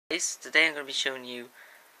Today I'm going to be showing you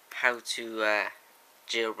how to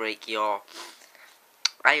jailbreak your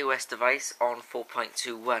iOS device on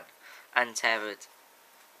 4.21 Untethered.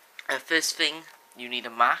 First thing, you need a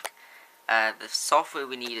Mac. The software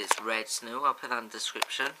we need is Red Snow. I'll put that in the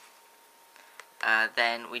description.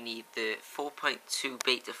 Then we need the 4.2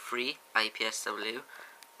 beta 3 IPSW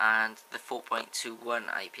and the 4.21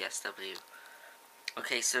 IPSW.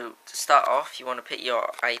 Okay, so to start off, you want to put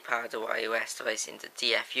your iPad or iOS device into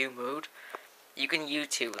DFU mode. You can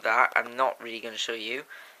YouTube that. I'm not really going to show you,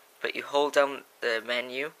 but you hold down the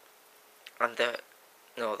menu and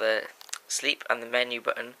the sleep and the menu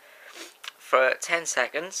button for 10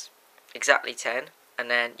 seconds, exactly 10, and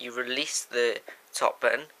then you release the top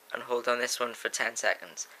button and hold down this one for 10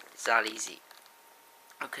 seconds. It's that easy.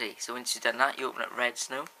 Okay, so once you've done that, you open up Red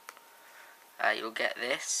Snow. You'll get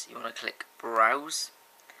this. You want to click Browse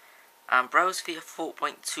and browse for your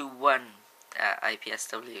 4.21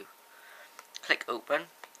 IPSW. Click Open.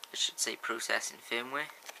 It should say Processing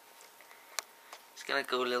Firmware. It's going to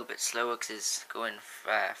go a little bit slower because it's going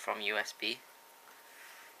from USB.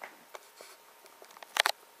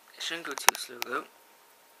 It shouldn't go too slow though.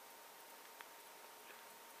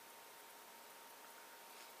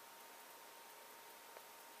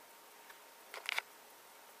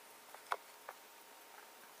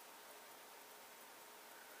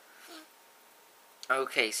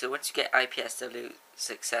 Okay, so once you get IPSW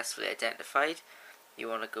successfully identified, you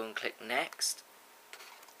want to go and click Next.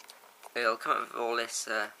 It'll come up with all this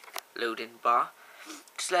loading bar.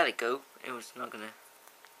 Just let it go. It was not gonna.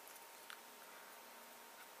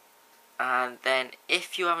 And then,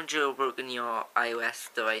 if you haven't jailbroken your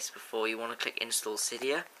iOS device before, you want to click Install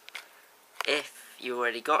Cydia. If you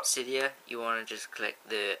already got Cydia, you want to just click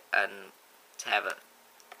the Untethered.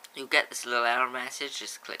 You'll get this little error message.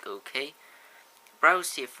 Just click OK.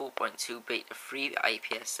 Browse to your 4.2 beta 3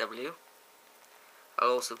 IPSW.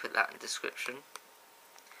 I'll also put that in the description.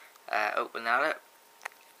 Open that up.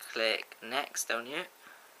 Click Next down here.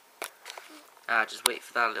 Just wait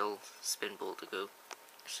for that little spin ball to go.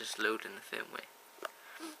 It's just loading the firmware.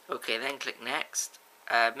 Okay, then click Next.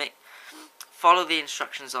 Follow the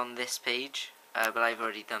instructions on this page, but I've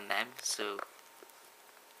already done them. So,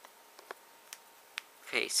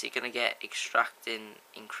 okay, so you're gonna get extracting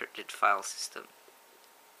encrypted file system.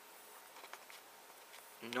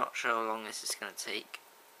 Not sure how long this is going to take.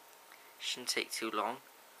 Shouldn't take too long.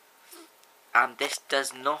 And this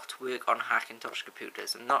does not work on Hackintosh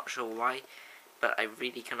computers. I'm not sure why, but I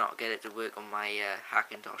really cannot get it to work on my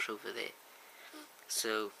Hackintosh over there.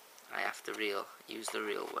 So I have to use the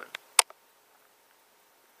real one.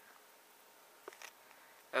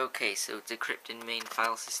 Okay, so decrypting main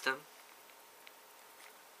file system.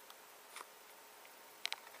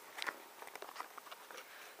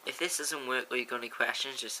 If this doesn't work or you've got any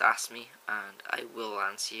questions, just ask me and I will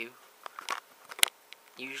answer you.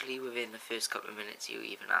 Usually within the first couple of minutes you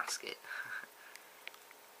even ask it.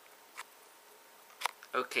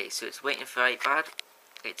 Okay, so it's waiting for iPad.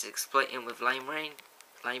 It's exploiting with Lime Rain,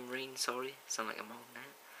 sorry, sound like a mom now.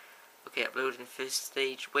 Okay, uploading first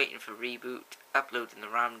stage, waiting for reboot, uploading the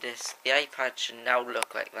RAM disk. The iPad should now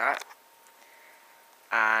look like that.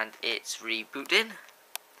 And it's rebooting.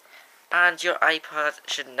 And your iPad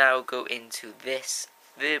should now go into this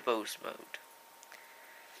verbose mode.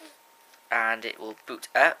 And it will boot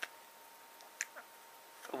up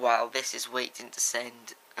while this is waiting to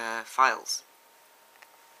send files.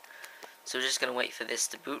 So we're just going to wait for this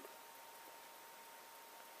to boot.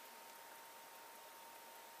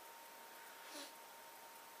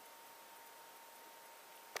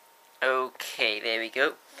 Okay, there we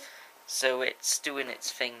go. So it's doing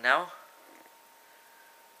its thing now.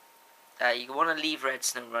 You want to leave Red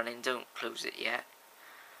Snow running, don't close it yet.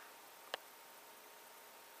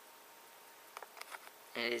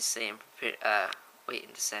 It is saying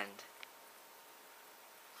waiting to send.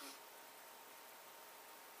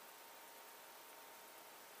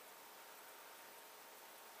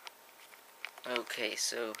 Okay,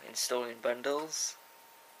 so installing bundles.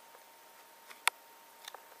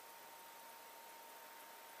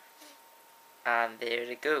 And there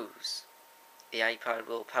it goes. The iPad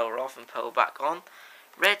will power off and power back on.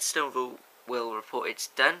 Red Snow will report it's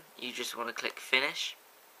done. You just want to click Finish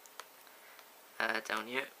down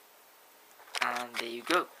here, and there you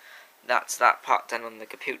go. That's that part done on the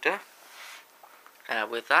computer.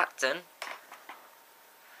 With that done,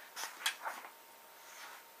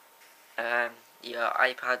 your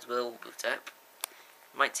iPad will boot up.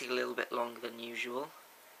 Might take a little bit longer than usual,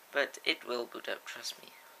 but it will boot up, trust me.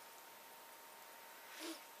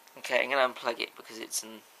 Okay, I'm going to unplug it because it's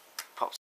in